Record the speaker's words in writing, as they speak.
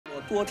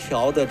多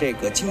条的这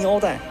个金腰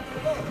带，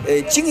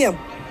经验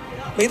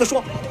没得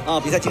说啊，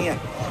比赛经验，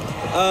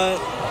他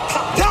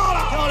漂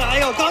亮，哎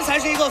呦，刚才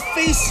是一个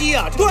飞膝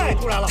啊，对，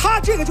出来了，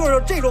他这个就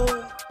是这种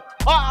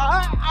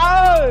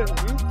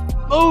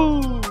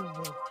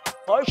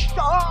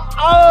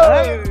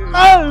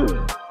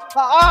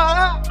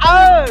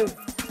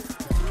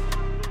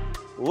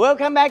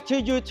，Welcome back to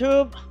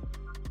YouTube,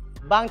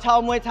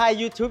 Bangtao Muay Thai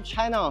YouTube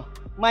channel.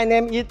 My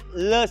name is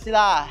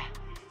Lerdsila.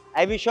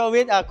 I will show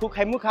with a Kuk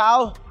Khai Mu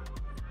Khao.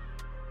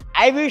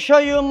 I will show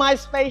you my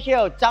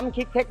special jump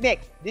kick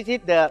technique. This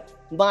is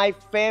my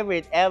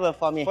favorite ever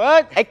for me.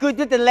 First, I go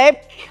to the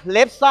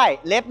left side,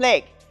 left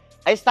leg.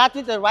 I start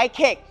with the right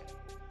kick.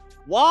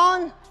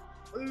 One,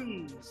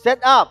 set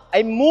up.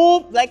 I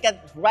move like a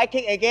right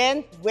kick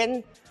again.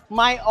 When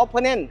my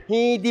opponent,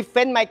 he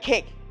defend my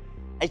kick,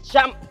 I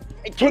jump.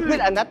 I kick with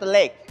another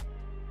leg.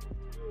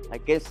 I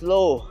get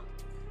slow.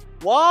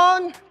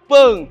 One,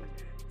 boom.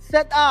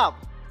 Set up.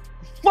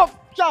 Pop,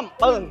 jump,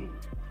 boom.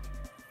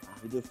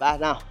 We do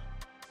fast now.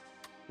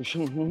 If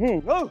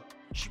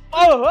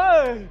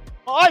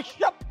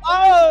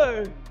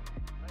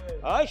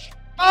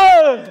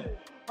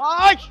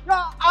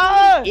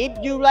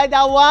you like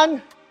that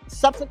one,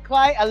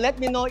 subscribe and let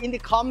me know in the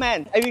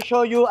comment. I will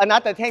show you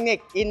another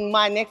technique in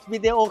my next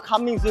video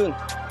coming soon.